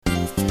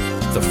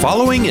The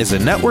following is a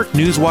Network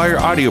Newswire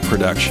audio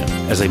production.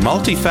 As a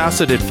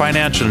multifaceted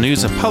financial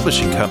news and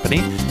publishing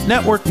company,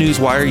 Network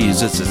Newswire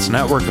uses its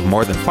network of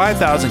more than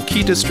 5,000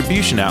 key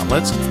distribution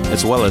outlets,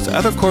 as well as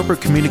other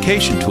corporate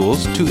communication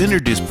tools, to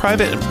introduce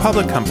private and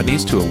public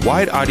companies to a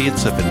wide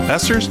audience of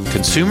investors,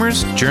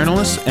 consumers,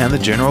 journalists, and the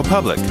general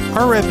public.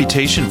 Our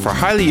reputation for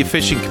highly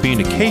efficient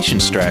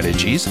communication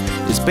strategies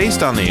is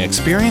based on the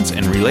experience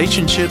and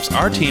relationships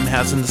our team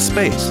has in the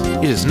space.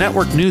 It is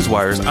Network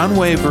Newswire's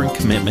unwavering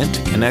commitment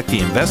to connect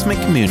the investment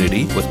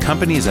community with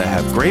companies that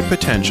have great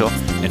potential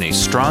and a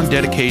strong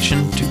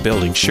dedication to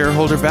building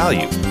shareholder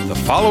value.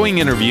 The following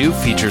interview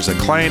features a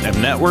client of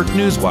Network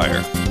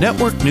Newswire.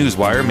 Network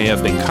Newswire may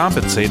have been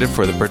compensated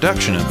for the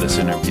production of this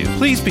interview.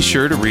 Please be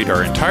sure to read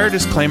our entire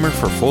disclaimer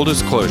for full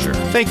disclosure.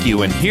 Thank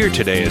you, and here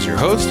today as your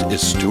host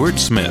is Stuart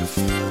Smith.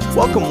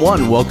 Welcome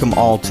one, welcome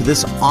all to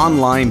this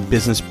online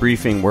business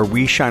briefing where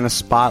we shine a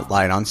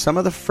spotlight on some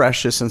of the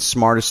freshest and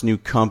smartest new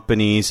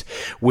companies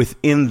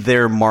within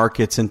their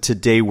markets. And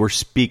today we're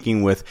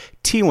speaking with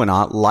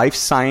Teewinot Life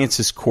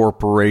Sciences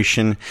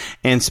Corporation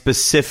and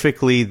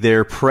specifically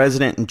their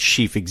President and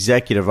Chief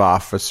Executive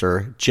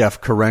Officer, Jeff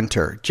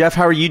Carenter. Jeff,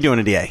 how are you doing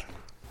today?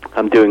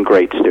 I'm doing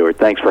great, Stuart.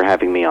 Thanks for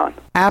having me on.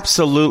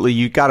 Absolutely.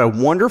 You got a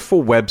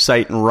wonderful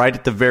website, and right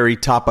at the very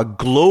top, a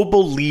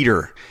global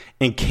leader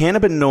in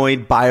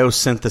cannabinoid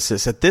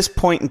biosynthesis. At this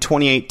point in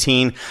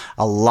 2018,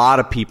 a lot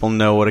of people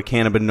know what a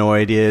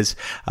cannabinoid is,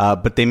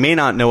 but they may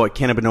not know what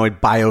cannabinoid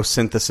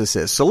biosynthesis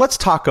is. So let's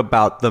talk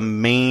about the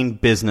main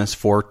business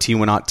for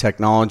Teewinot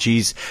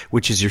Technologies,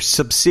 which is your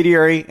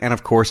subsidiary, and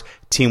of course,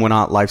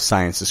 Teewinot Life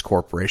Sciences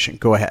Corporation.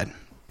 Go ahead.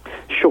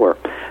 Sure.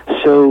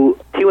 So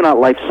Teewinot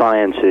Life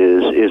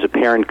Sciences is a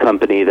parent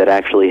company that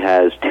actually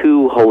has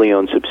two wholly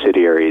owned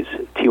subsidiaries,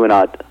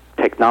 Teewinot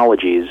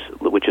Technologies,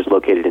 which is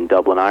located in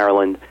Dublin,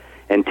 Ireland,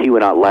 and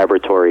Teewinot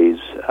Laboratories,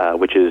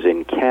 which is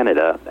in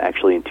Canada,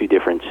 actually in two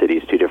different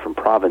cities, two different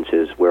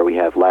provinces where we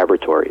have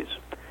laboratories.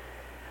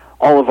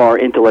 All of our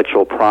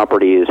intellectual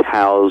property is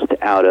housed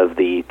out of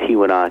the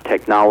Teewinot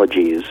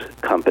Technologies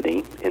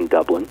company in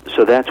Dublin.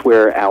 So that's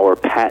where our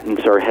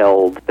patents are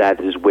held. That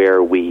is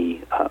where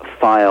we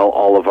file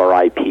all of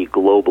our IP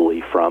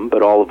globally from,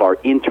 but all of our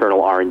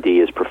internal R&D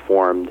is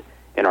performed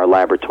in our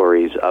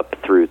laboratories up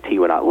through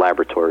Teewinot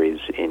Laboratories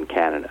in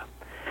Canada.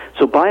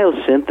 So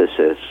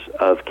biosynthesis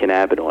of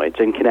cannabinoids,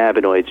 and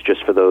cannabinoids,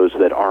 just for those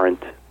that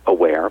aren't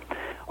aware,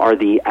 are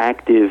the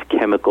active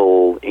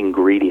chemical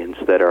ingredients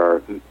that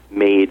are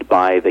made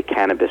by the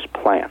cannabis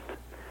plant,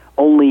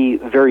 only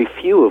very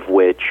few of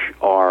which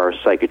are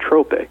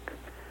psychotropic.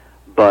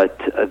 But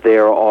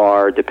there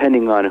are,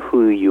 depending on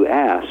who you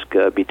ask,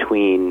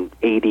 between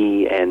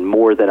 80 and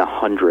more than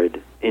 100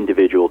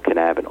 individual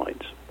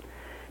cannabinoids.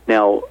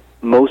 Now,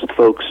 most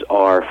folks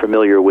are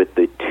familiar with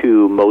the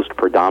two most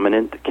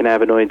predominant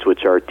cannabinoids,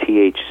 which are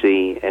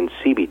THC and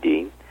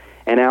CBD,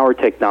 and our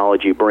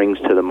technology brings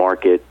to the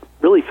market,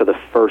 really for the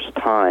first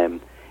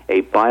time,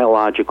 a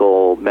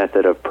biological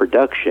method of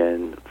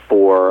production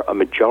for a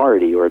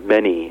majority, or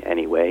many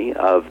anyway,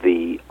 of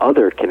the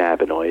other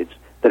cannabinoids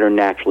that are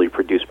naturally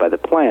produced by the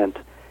plant.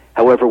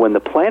 However, when the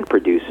plant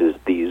produces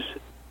these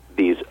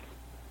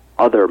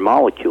other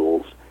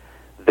molecules,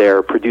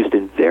 they're produced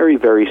in very,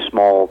 very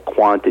small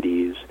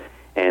quantities,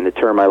 and the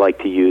term I like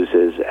to use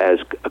is as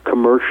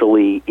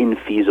commercially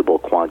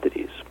infeasible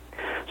quantities.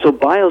 So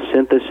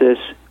biosynthesis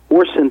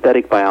or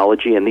synthetic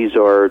biology, and these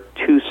are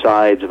two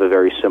sides of a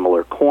very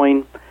similar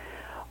coin,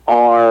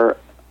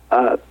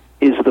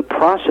 is the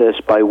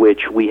process by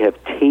which we have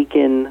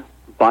taken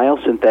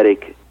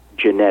biosynthetic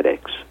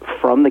genetics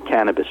from the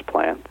cannabis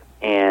plant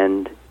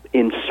and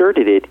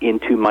inserted it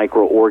into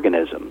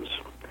microorganisms.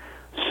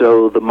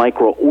 So the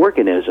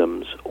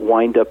microorganisms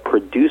wind up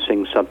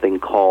producing something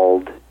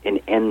called an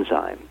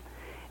enzyme.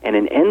 And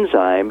an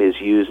enzyme is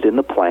used in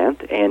the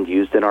plant and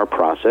used in our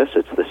process,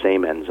 it's the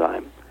same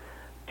enzyme,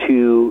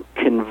 to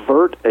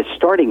convert a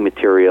starting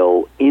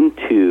material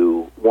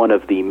into one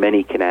of the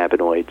many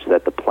cannabinoids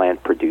that the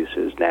plant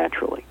produces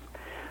naturally.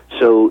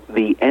 So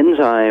the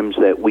enzymes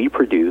that we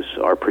produce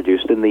are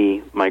produced in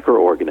the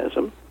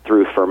microorganism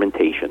through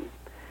fermentation,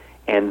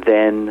 and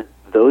then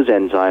those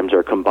enzymes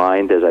are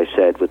combined, as I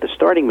said, with the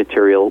starting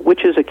material,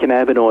 which is a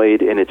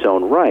cannabinoid in its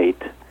own right,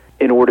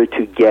 in order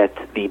to get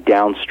the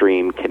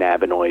downstream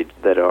cannabinoids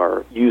that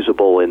are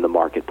usable in the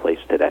marketplace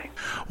today.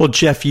 Well,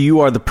 Jeff, you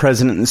are the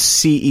president and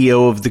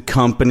CEO of the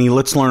company.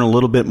 Let's learn a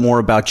little bit more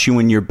about you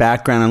and your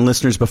background. And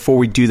listeners, before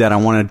we do that, I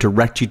want to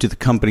direct you to the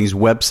company's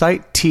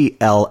website,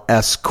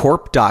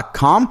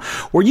 tlscorp.com,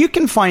 where you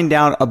can find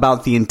out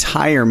about the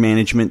entire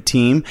management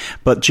team.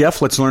 But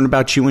Jeff, let's learn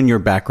about you and your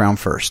background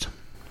first.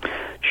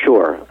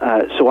 Sure.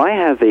 So I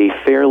have a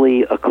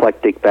fairly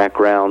eclectic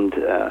background.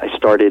 I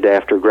started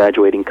after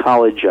graduating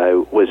college. I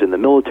was in the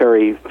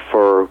military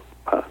for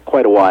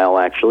quite a while,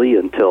 actually,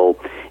 until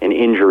an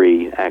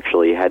injury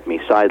actually had me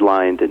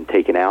sidelined and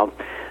taken out.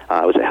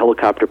 I was a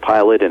helicopter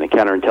pilot and a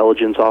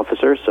counterintelligence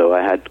officer, so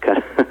I had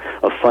kind of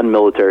a fun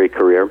military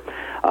career.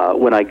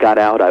 When I got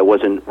out, I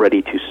wasn't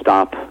ready to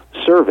stop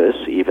service,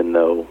 even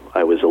though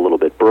I was a little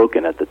bit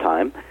broken at the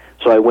time.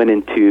 So I went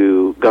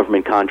into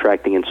government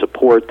contracting and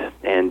support,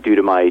 and due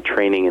to my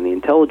training in the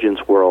intelligence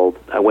world,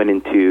 I went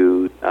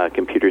into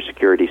computer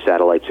security,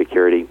 satellite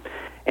security,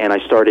 and I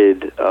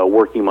started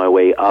working my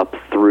way up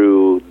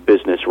through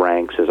business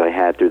ranks as I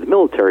had through the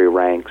military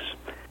ranks.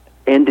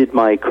 Ended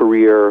my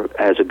career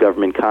as a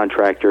government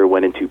contractor,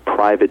 went into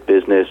private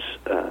business,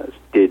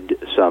 did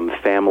some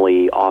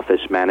family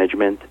office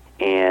management,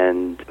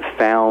 and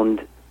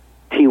found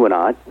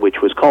Teewinot,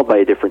 which was called by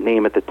a different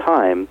name at the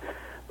time,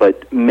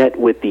 but met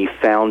with the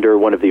founder,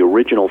 one of the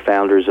original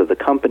founders of the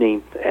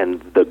company,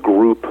 and the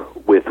group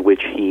with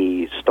which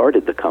he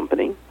started the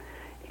company.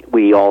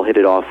 We all hit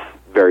it off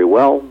very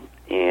well,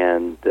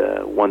 and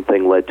one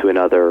thing led to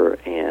another,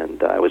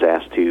 and I was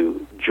asked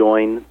to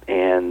join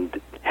and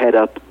head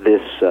up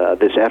this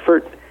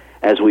effort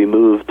as we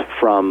moved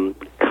from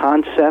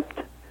concept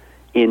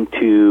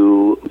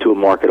into a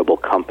marketable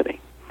company.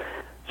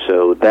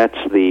 So that's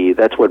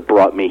what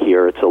brought me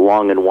here. It's a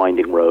long and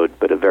winding road,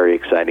 but a very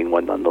exciting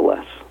one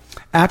nonetheless.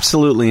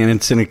 Absolutely, and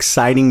it's an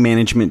exciting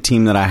management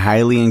team that I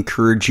highly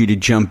encourage you to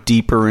jump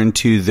deeper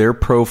into. Their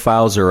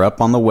profiles are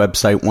up on the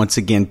website, once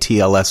again,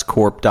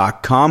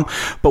 tlscorp.com.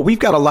 But we've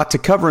got a lot to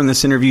cover in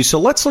this interview, so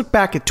let's look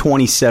back at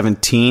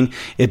 2017.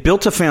 It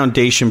built a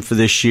foundation for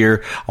this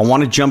year. I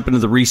want to jump into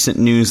the recent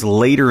news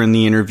later in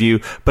the interview,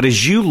 but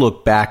as you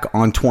look back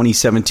on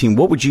 2017,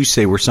 what would you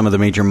say were some of the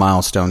major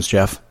milestones,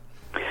 Jeff?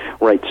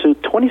 Right. So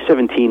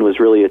 2017 was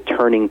really a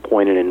turning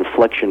point, an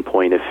inflection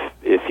point,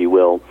 if you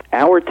will.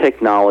 Our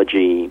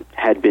technology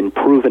had been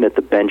proven at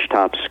the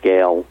benchtop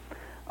scale.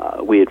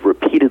 We had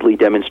repeatedly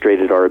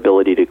demonstrated our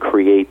ability to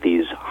create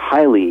these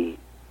highly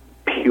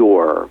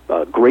pure,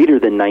 greater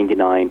than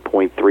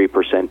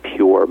 99.3%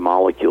 pure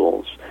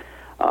molecules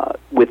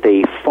with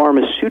a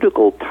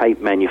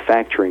pharmaceutical-type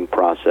manufacturing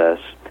process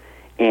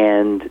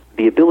and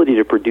the ability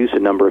to produce a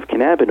number of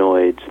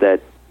cannabinoids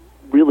that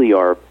really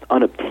are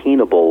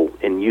unobtainable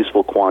in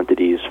useful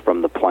quantities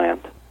from the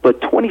plant.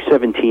 But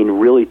 2017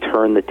 really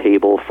turned the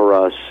table for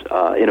us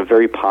in a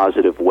very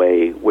positive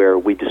way, where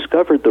we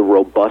discovered the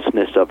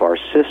robustness of our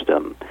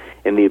system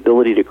and the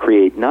ability to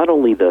create not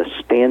only the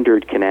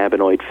standard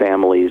cannabinoid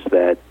families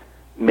that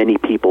many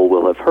people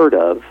will have heard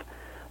of,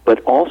 but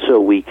also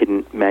we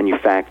can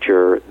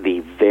manufacture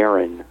the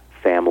varin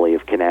family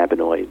of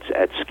cannabinoids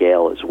at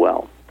scale as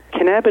well.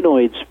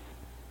 Cannabinoids,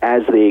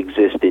 as they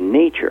exist in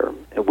nature,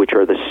 which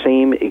are the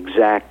same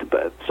exact,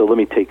 so let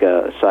me take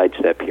a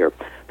sidestep here.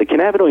 The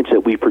cannabinoids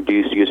that we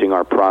produce using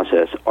our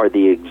process are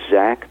the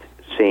exact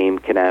same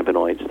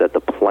cannabinoids that the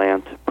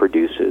plant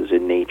produces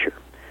in nature.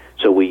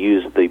 So we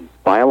use the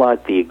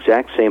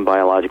exact same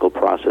biological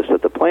process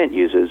that the plant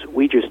uses,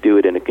 we just do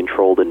it in a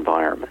controlled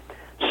environment.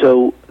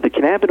 So the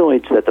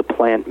cannabinoids that the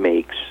plant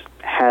makes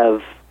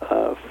have,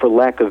 for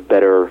lack of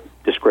better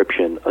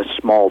description, a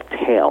small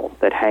tail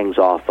that hangs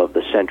off of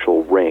the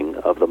central ring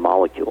of the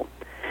molecule.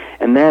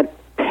 And that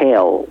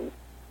tail,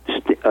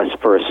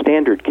 for a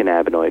standard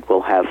cannabinoid,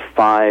 will have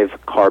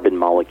 5 carbon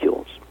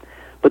molecules.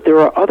 But there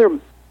are other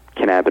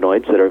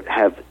cannabinoids that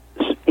have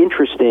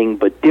interesting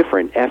but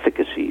different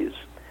efficacies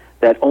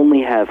that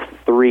only have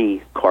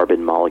 3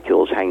 carbon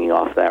molecules hanging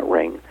off that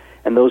ring,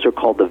 and those are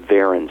called the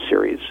varin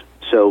series.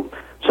 So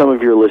some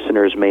of your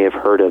listeners may have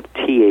heard of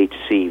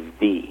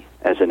THCV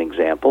as an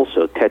example,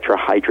 so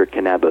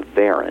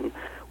tetrahydrocannabivarin,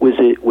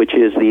 which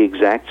is the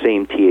exact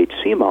same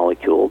THC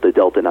molecule, the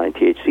delta-9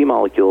 THC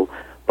molecule,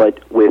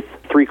 but with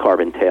 3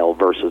 carbon tail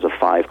versus a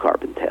 5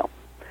 carbon tail.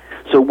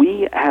 So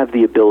we have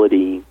the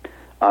ability,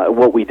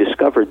 what we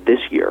discovered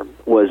this year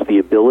was the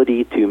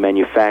ability to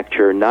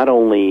manufacture not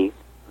only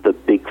the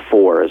big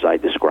 4, as I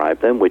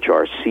described them, which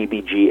are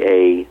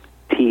CBGA,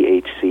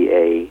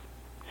 THCA,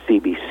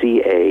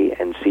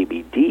 CBCA, and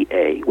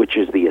CBDA, which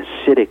is the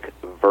acidic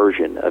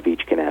version of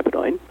each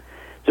cannabinoid.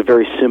 It's a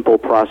very simple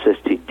process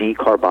to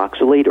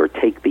decarboxylate or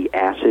take the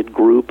acid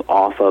group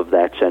off of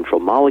that central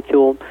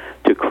molecule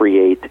to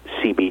create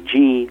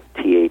CBG,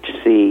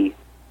 THC,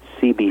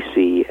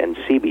 CBC, and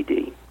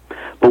CBD.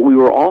 But we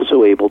were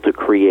also able to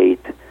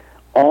create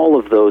all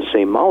of those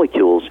same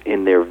molecules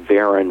in their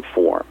varin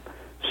form.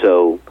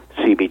 So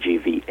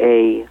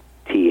CBGVA,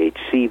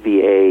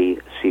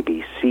 THCVA,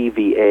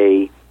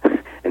 CBCVA,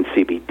 and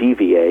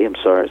CBDVA. I'm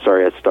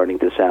sorry, that's starting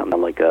to sound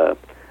like a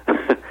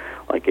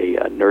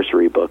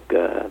nursery book.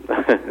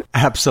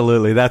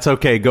 Absolutely, that's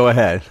okay. Go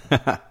ahead.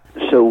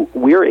 So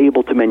we're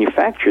able to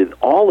manufacture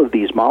all of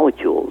these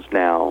molecules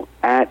now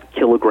at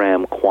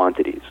kilogram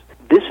quantities.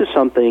 This is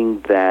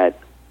something that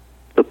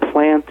the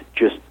plant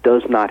just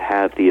does not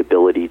have the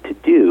ability to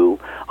do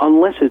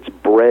unless it's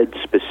bred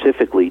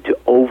specifically to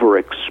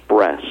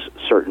overexpress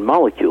certain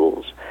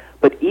molecules.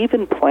 But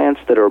even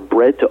plants that are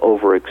bred to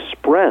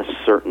overexpress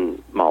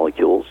certain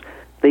molecules,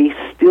 they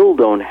still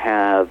don't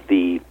have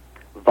the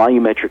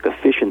volumetric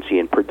efficiency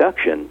in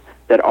production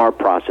that our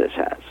process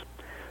has.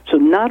 So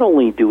not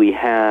only do we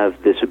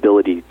have this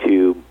ability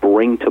to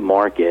bring to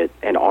market,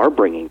 and are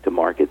bringing to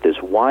market,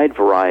 this wide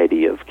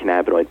variety of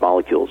cannabinoid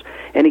molecules,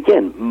 and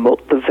again,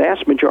 the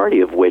vast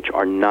majority of which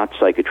are not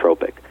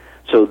psychotropic.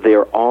 So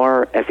there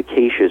are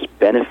efficacious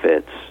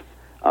benefits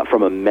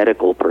from a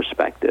medical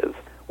perspective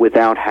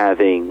without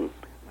having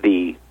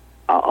the,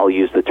 I'll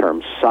use the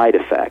term, side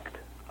effect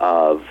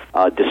of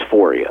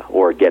dysphoria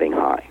or getting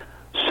high.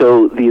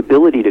 So the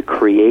ability to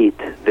create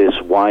this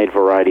wide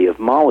variety of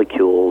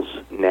molecules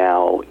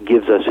now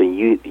gives us a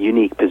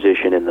unique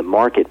position in the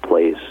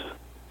marketplace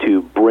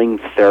to bring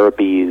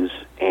therapies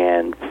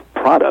and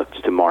products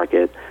to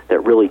market that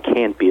really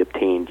can't be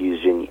obtained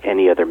using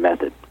any other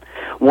method.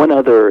 One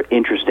other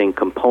interesting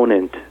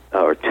component,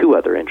 or two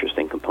other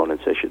interesting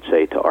components, I should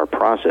say, to our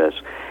process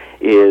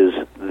is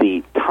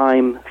the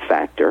time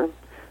factor.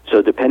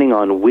 So depending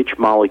on which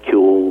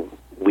molecule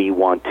we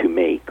want to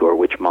make or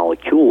which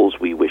molecules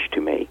we wish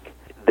to make,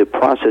 the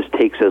process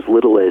takes as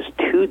little as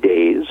 2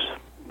 days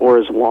or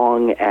as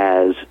long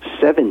as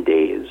 7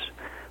 days,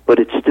 but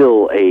it's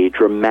still a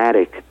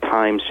dramatic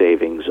time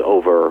savings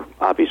over,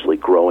 obviously,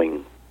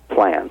 growing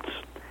plants.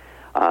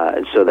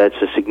 So that's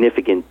a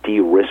significant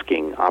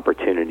de-risking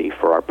opportunity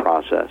for our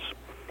process.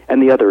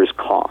 And the other is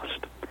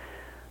cost.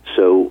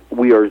 So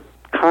we are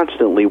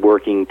constantly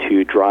working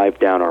to drive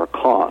down our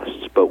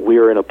costs, but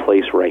we're in a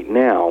place right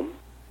now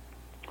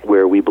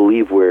where we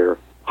believe we're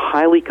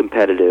highly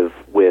competitive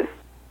with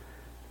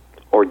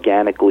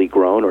organically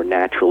grown or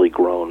naturally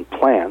grown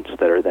plants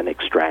that are then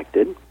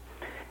extracted,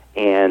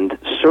 and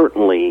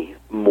certainly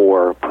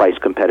more price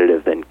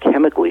competitive than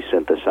chemically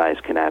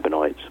synthesized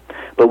cannabinoids.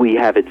 But we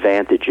have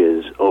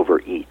advantages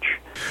over each.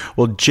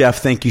 Well, Jeff,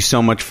 thank you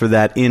so much for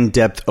that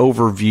in-depth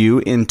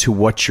overview into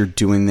what you're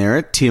doing there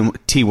at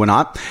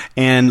Teewinot.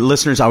 And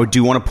listeners, I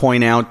do want to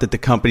point out that the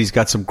company's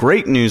got some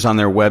great news on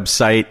their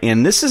website.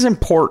 And this is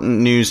important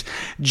news.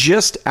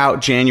 Just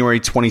out January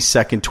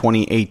 22nd,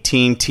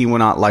 2018,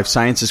 Teewinot Life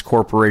Sciences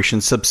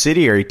Corporation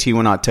subsidiary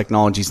Teewinot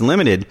Technologies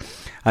Limited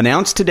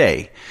announced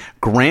today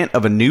grant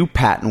of a new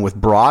patent with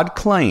broad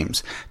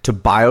claims to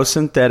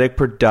biosynthetic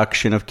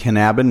production of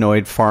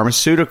cannabinoid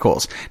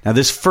pharmaceuticals. Now,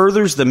 this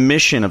furthers the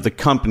mission of the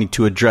company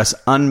to address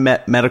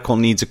unmet medical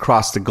needs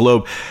across the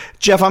globe.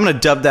 Jeff, I'm going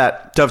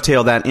to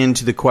dovetail that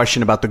into the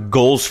question about the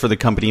goals for the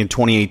company in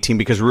 2018,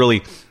 because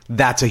really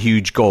that's a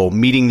huge goal,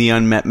 meeting the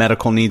unmet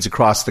medical needs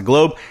across the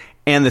globe,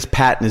 and this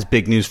patent is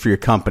big news for your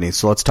company.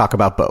 So let's talk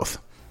about both.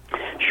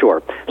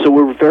 Sure. So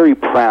we're very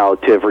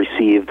proud to have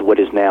received what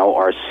is now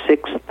our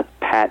 6th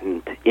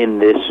patent in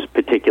this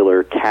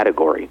particular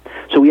category.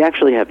 So we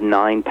actually have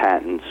 9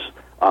 patents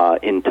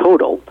in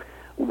total,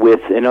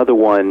 with another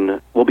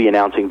one we'll be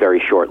announcing very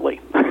shortly.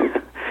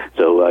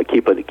 So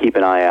keep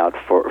an eye out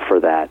for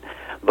that.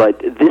 But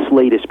this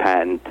latest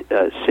patent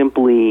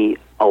simply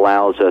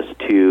allows us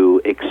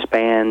to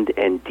expand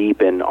and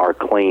deepen our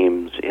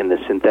claims in the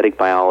synthetic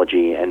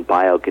biology and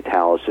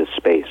biocatalysis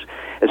space.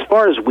 As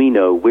far as we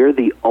know, we're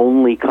the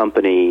only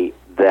company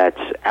that's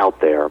out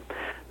there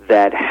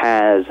that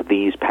has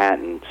these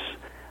patents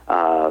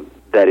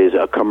that is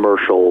a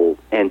commercial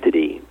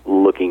entity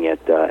looking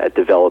at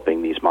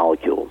developing these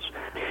molecules.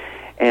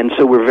 And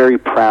so we're very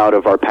proud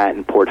of our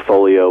patent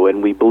portfolio,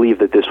 and we believe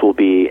that this will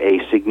be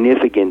a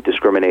significant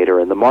discriminator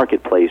in the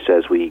marketplace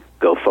as we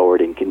go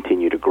forward and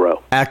continue to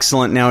grow.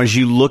 Excellent. Now, as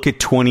you look at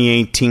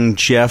 2018,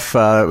 Jeff,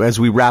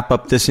 as we wrap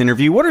up this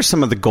interview, what are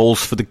some of the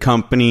goals for the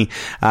company?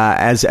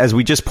 As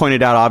we just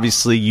pointed out,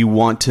 obviously, you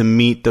want to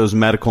meet those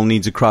medical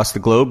needs across the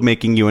globe,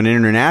 making you an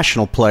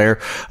international player.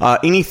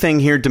 Anything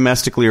here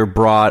domestically or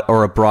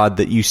abroad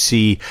that you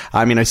see?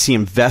 I mean, I see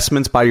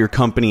investments by your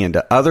company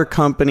into other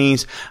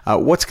companies.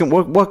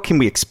 What can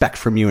we expect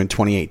from you in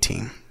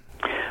 2018?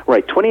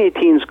 Right.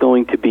 2018 is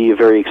going to be a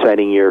very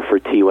exciting year for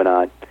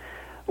Teewinot.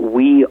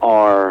 We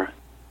are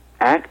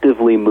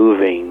actively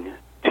moving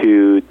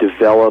to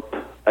develop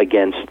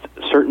against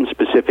certain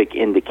specific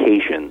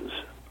indications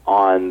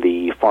on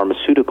the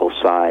pharmaceutical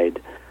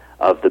side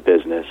of the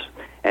business.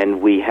 And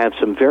we have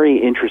some very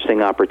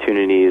interesting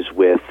opportunities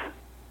with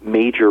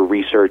major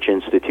research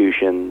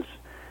institutions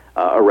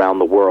around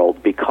the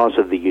world because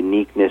of the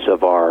uniqueness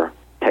of our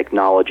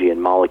technology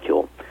and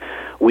molecule.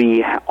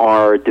 We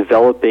are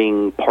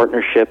developing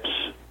partnerships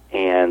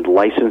and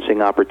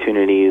licensing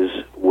opportunities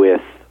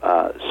with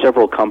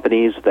several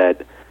companies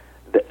that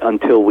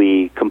until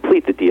we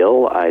complete the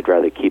deal, I'd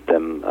rather keep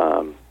them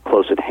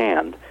close at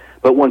hand.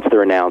 But once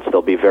they're announced,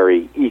 they'll be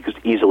very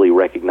easily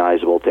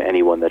recognizable to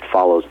anyone that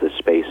follows this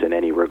space in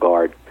any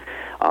regard.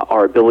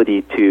 Our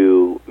ability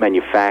to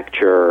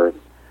manufacture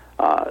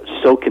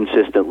so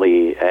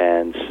consistently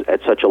and at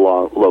such a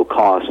low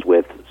cost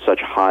with such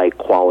high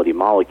quality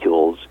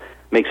molecules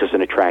makes us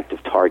an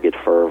attractive target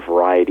for a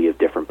variety of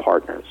different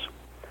partners.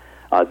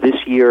 This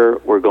year,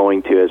 we're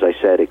going to, as I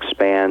said,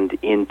 expand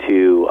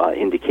into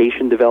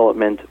indication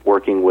development,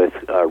 working with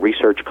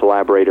research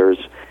collaborators,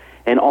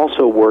 and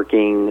also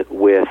working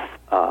with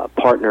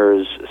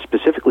partners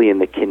specifically in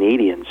the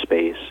Canadian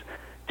space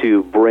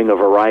to bring a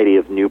variety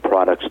of new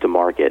products to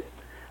market.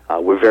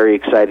 We're very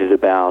excited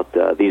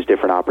about these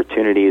different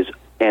opportunities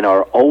and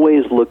are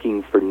always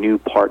looking for new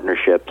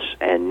partnerships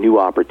and new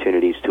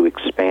opportunities to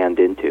expand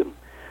into.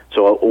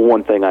 So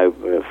one thing, a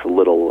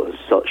little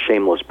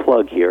shameless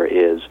plug here,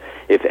 is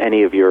if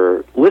any of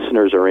your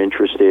listeners are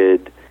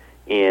interested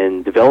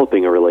in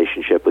developing a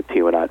relationship with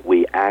Teewinot,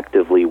 we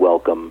actively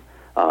welcome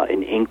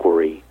an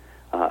inquiry,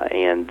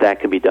 and that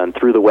can be done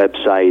through the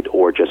website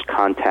or just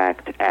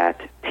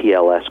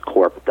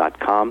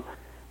contact@tlscorp.com,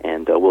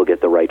 and we'll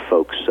get the right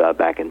folks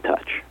back in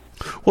touch.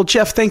 Well,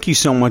 Jeff, thank you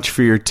so much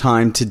for your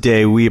time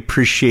today. We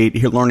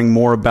appreciate learning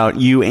more about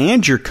you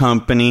and your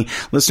company.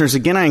 Listeners,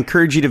 again, I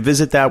encourage you to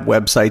visit that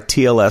website,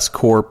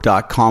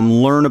 tlscorp.com.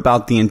 Learn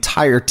about the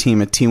entire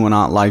team at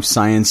Teewinot Life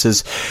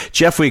Sciences.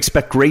 Jeff, we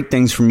expect great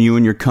things from you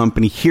and your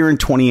company here in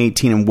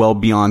 2018 and well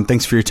beyond.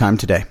 Thanks for your time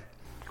today.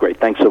 Great.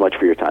 Thanks so much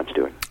for your time,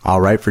 Stuart. All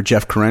right. For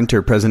Jeff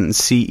Carenter, President and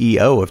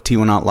CEO of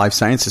Teewinot Life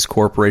Sciences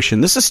Corporation,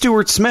 this is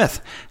Stuart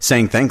Smith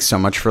saying thanks so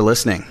much for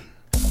listening.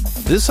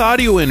 This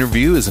audio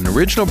interview is an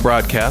original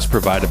broadcast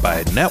provided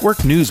by Network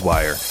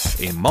Newswire,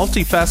 a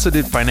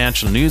multifaceted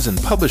financial news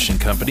and publishing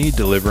company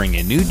delivering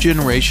a new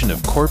generation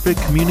of corporate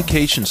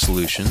communication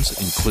solutions,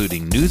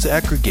 including news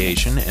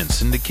aggregation and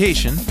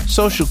syndication,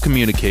 social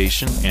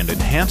communication, and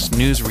enhanced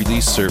news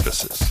release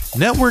services.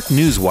 Network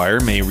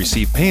Newswire may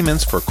receive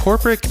payments for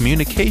corporate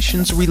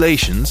communications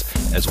relations,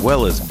 as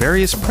well as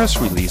various press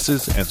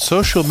releases and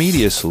social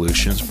media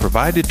solutions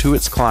provided to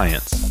its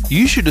clients.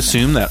 You should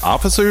assume that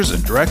officers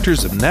and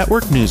directors of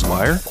Network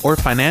Newswire or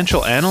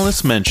financial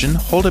analysts mentioned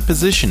hold a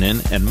position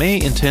in and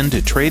may intend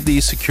to trade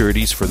these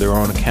securities for their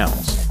own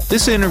accounts.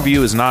 This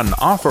interview is not an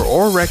offer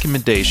or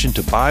recommendation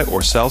to buy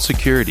or sell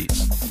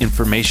securities.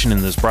 Information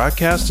in this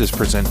broadcast is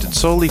presented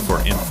solely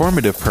for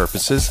informative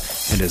purposes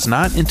and is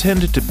not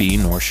intended to be,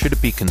 nor should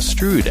it be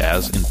construed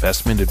as,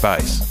 investment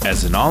advice.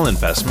 As in all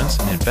investments,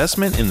 an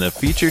investment in the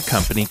featured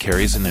company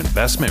carries an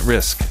investment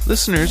risk.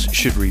 Listeners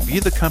should review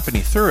the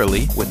company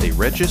thoroughly with a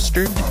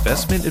registered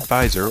investment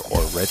advisor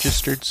or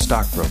registered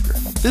stockbroker.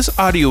 This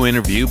audio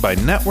interview by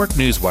Network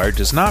Newswire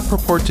does not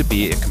purport to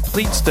be a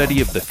complete study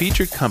of the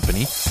featured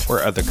company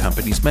or other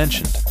companies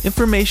mentioned.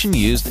 Information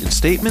used in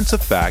statements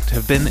of fact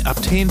have been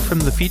obtained from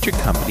the featured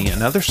company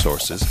and other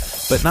sources,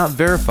 but not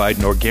verified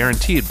nor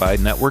guaranteed by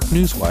Network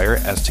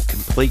Newswire as to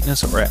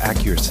completeness or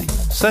accuracy.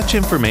 Such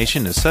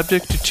information is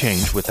subject to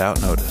change without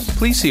notice.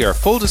 Please see our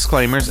full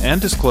disclaimers and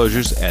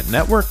disclosures at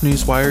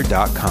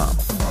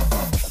networknewswire.com.